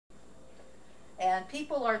And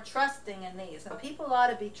people are trusting in these. And people ought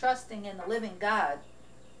to be trusting in the living God.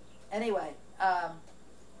 Anyway,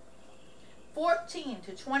 14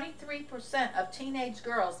 to 23% of teenage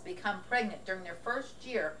girls become pregnant during their first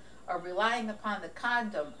year of relying upon the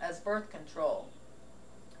condom as birth control.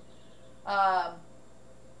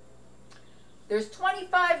 There's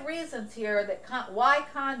 25 reasons here that why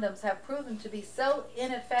condoms have proven to be so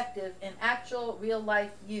ineffective in actual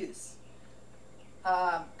real-life use.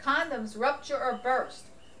 Condoms rupture or burst.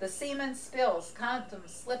 The semen spills. Condoms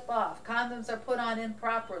slip off. Condoms are put on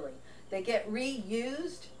improperly. They get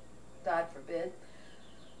reused. God forbid.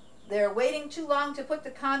 They're waiting too long to put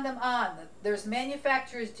the condom on. There's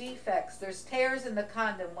manufacturer's defects. There's tears in the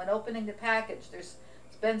condom when opening the package. It's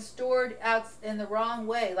been stored out in the wrong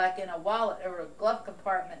way, like in a wallet or a glove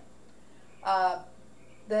compartment.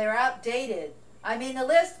 They're outdated. I mean, the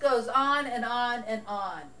list goes on and on and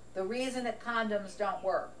on. The reason that condoms don't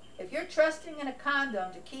work. If you're trusting in a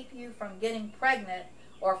condom to keep you from getting pregnant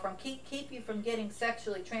or from keep you from getting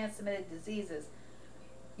sexually transmitted diseases,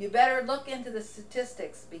 you better look into the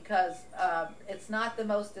statistics, because it's not the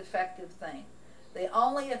most effective thing. The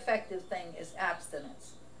only effective thing is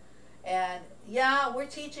abstinence. And yeah, we're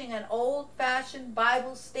teaching an old-fashioned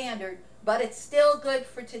Bible standard, but it's still good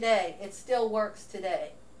for today. It still works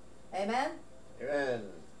today. Amen? Amen.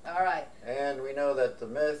 All right. And we know that the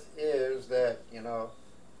myth is that, you know,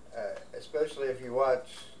 especially if you watch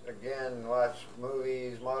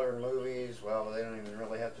movies, modern movies, well, they don't even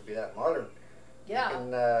really have to be that modern. Yeah,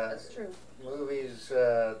 that's true. Movies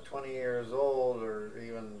 20 years old or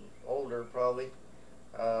even older probably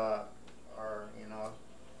are, you know,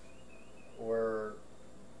 we're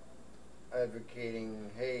advocating,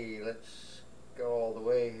 hey, let's go all the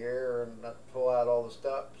way here and not pull out all the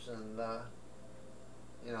stops. And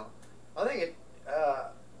you know, I think it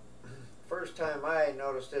first time I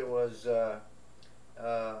noticed it was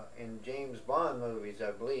in James Bond movies,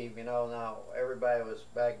 I believe. You know, now everybody was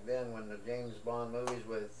back then when the James Bond movies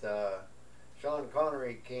with Sean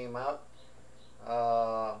Connery came out.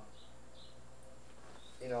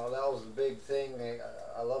 You know, that was the big thing.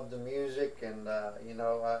 I loved the music, and you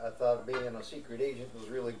know, I thought being a secret agent was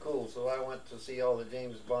really cool. So I went to see all the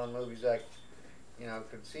James Bond movies I, you know,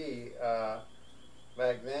 could see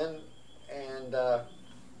back then, and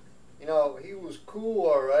you know, he was cool,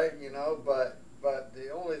 all right, you know, but the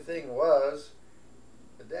only thing was,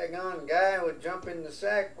 the daggone guy would jump in the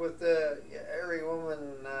sack with every woman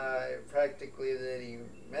practically that he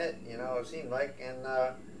met, you know, it seemed like, and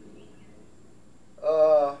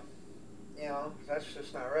you know, that's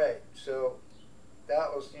just not right. So that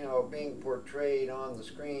was, you know, being portrayed on the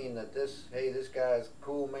screen that hey, this guy's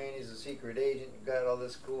cool, man, he's a secret agent, you got all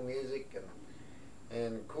this cool music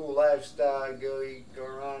and cool lifestyle, you go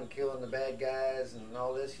around killing the bad guys and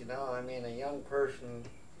all this, you know. I mean, a young person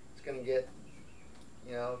is going to get,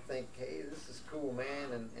 you know, think, hey, this is cool,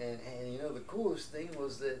 man. And you know, the coolest thing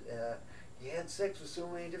was that he had sex with so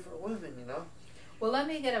many different women, you know. Well, let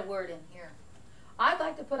me get a word in here. I'd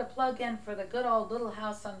like to put a plug in for the good old Little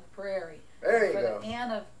House on the Prairie. There you for go. The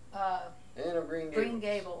Anne of Green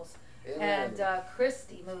Gables. And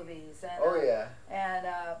Christie movies. And, oh, yeah. And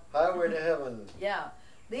Highway to Heaven. Yeah.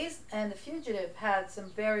 These, and The Fugitive had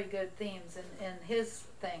some very good themes in his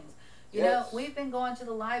things. You know, we've been going to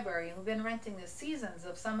the library and we've been renting the seasons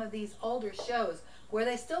of some of these older shows where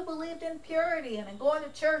they still believed in purity and in going to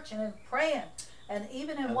church and in praying. And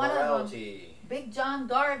even in one of them, Big John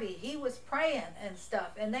Garvey, he was praying and stuff.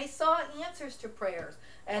 And they saw answers to prayers.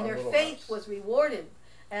 And their faith was rewarded.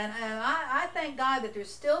 And I thank God that there's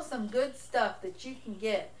still some good stuff that you can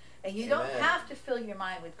get. And you don't have to fill your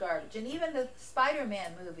mind with garbage. And even the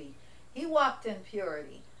Spider-Man movie, he walked in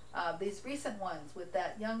purity. These recent ones with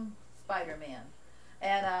that young Spider-Man.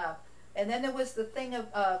 And then there was the thing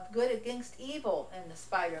of good against evil in the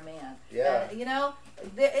Spider-Man. Yeah. And, you know,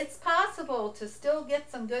 it's possible to still get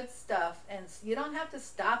some good stuff. And you don't have to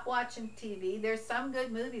stop watching TV. There's some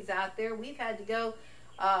good movies out there. We've had to go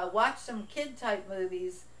watch some kid-type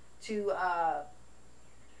movies to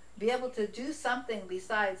be able to do something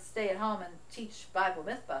besides stay at home and teach Bible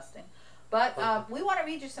myth busting. But we want to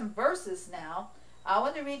read you some verses now. I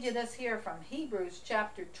want to read you this here from Hebrews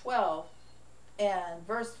chapter 12 and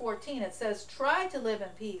verse 14. It says, try to live in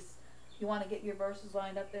peace. You want to get your verses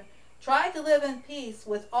lined up there? Try to live in peace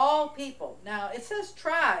with all people. Now, it says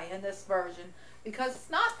try in this version because it's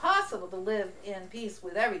not possible to live in peace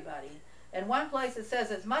with everybody. In one place it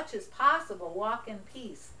says, as much as possible, walk in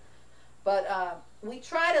peace. But we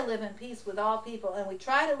try to live in peace with all people, and we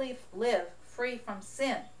try to live free from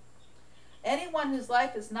sin. Anyone whose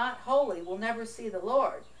life is not holy will never see the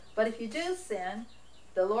Lord. But if you do sin,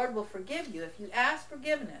 the Lord will forgive you if you ask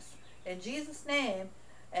forgiveness in Jesus' name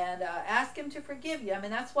and ask Him to forgive you. I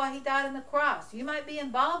mean, that's why He died on the cross. You might be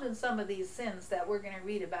involved in some of these sins that we're going to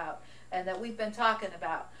read about and that we've been talking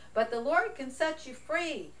about. But the Lord can set you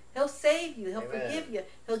free. He'll save you. He'll Amen. forgive you.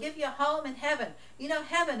 He'll give you a home in heaven. You know,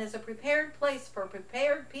 heaven is a prepared place for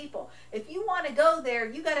prepared people. If you want to go there,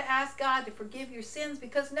 you got to ask God to forgive your sins,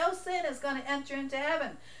 because no sin is going to enter into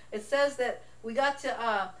heaven. It says that we got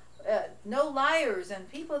to no liars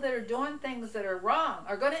and people that are doing things that are wrong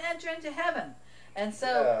are going to enter into heaven. And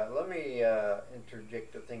so, let me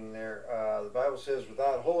interject a thing there. The Bible says,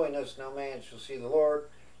 "Without holiness, no man shall see the Lord."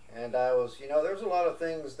 And I was, there's a lot of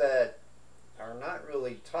things that are not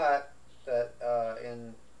really taught that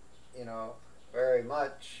in, very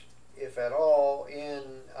much, if at all, in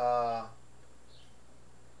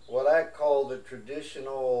what I call the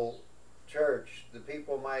traditional church. The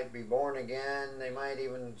people might be born again.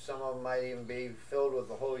 Some of them might even be filled with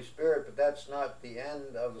the Holy Spirit, but that's not the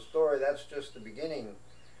end of the story. That's just the beginning.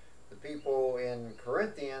 The people in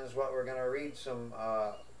Corinthians, what we're going to read some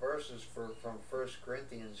verses from 1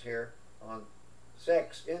 Corinthians here on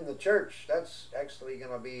sex in the church. That's actually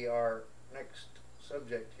going to be our next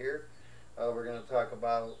subject here. We're going to talk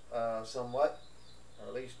about somewhat, or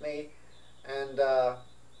at least me. And,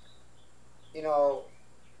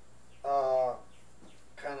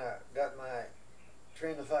 kind of got my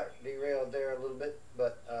train of thought derailed there a little bit,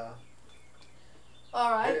 but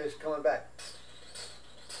all right. it is coming back.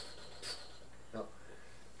 No.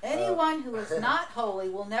 Anyone who is not holy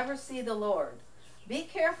will never see the Lord. Be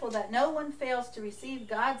careful that no one fails to receive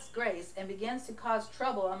God's grace and begins to cause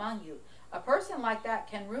trouble among you. A person like that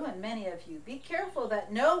can ruin many of you. Be careful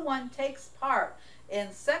that no one takes part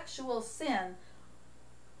in sexual sin.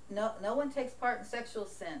 No one takes part in sexual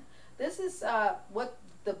sin. This is what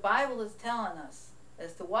the Bible is telling us,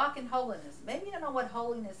 is to walk in holiness. Maybe you don't know what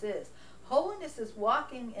holiness is. Holiness is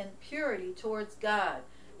walking in purity towards God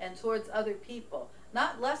and towards other people.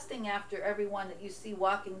 Not lusting after everyone that you see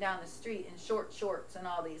walking down the street in short shorts and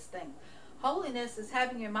all these things. Holiness is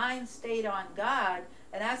having your mind stayed on God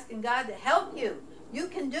and asking God to help you. You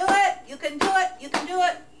can do it. You can do it. You can do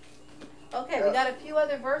it. Okay, we got a few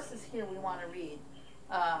other verses here we want to read.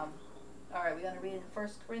 All right, we're going to read in 1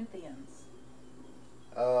 Corinthians.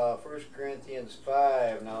 1 Corinthians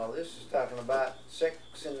 5. Now, this is talking about sex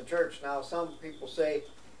in the church. Now, some people say,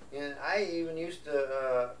 and I even used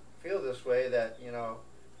to feel this way, that,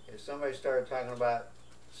 if somebody started talking about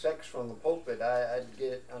sex from the pulpit, I'd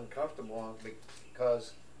get uncomfortable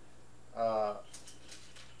because I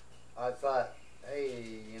thought,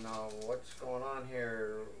 hey, what's going on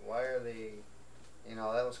here? Why are they,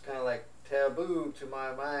 that was kind of like taboo to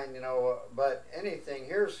my mind, but anything,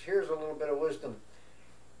 here's a little bit of wisdom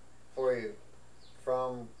for you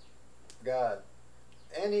from God.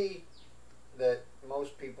 Any that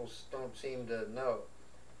most people don't seem to know.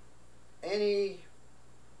 Any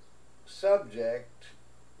subject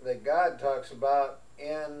that God talks about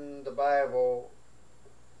in the Bible,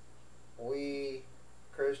 we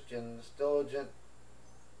Christians, diligent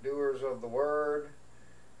doers of the word,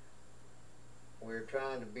 we're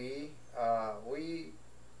trying to be, we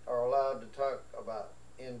are allowed to talk about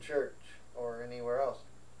in church or anywhere else.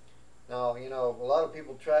 Now, a lot of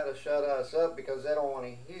people try to shut us up because they don't want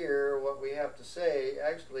to hear what we have to say,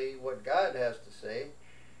 actually what God has to say.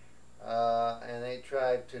 And they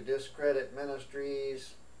try to discredit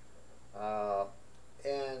ministries. And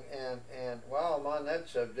while I'm on that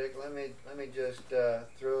subject, let me just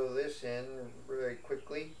throw this in very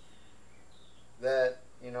quickly. That,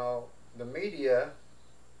 the media,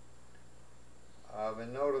 I've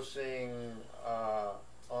been noticing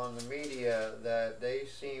on the media that they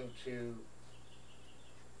seem to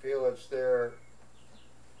feel it's their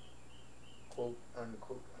quote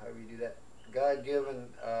unquote, how do you do that, God-given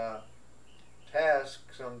task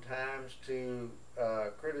sometimes to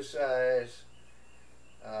criticize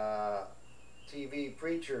TV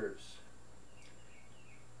preachers.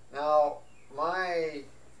 Now, my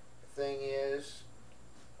thing is,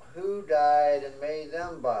 who died and made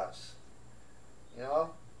them boss?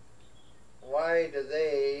 Why do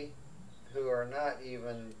they, who are not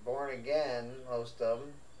even born again, most of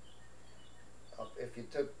them, if you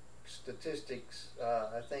took statistics,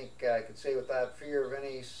 I think I could say without fear of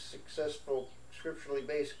any successful scripturally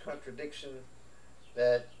based contradiction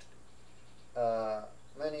that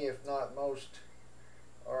many, if not most,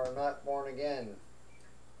 are not born again.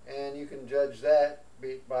 And you can judge that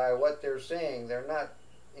by what they're saying. They're not,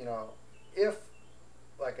 if,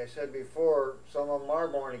 like I said before, some of them are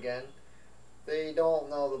born again, they don't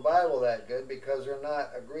know the Bible that good because they're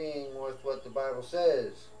not agreeing with what the Bible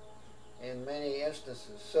says. in many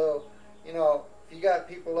instances. So, you know, if you got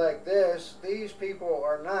people like this, these people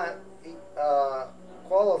are not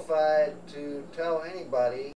qualified to tell anybody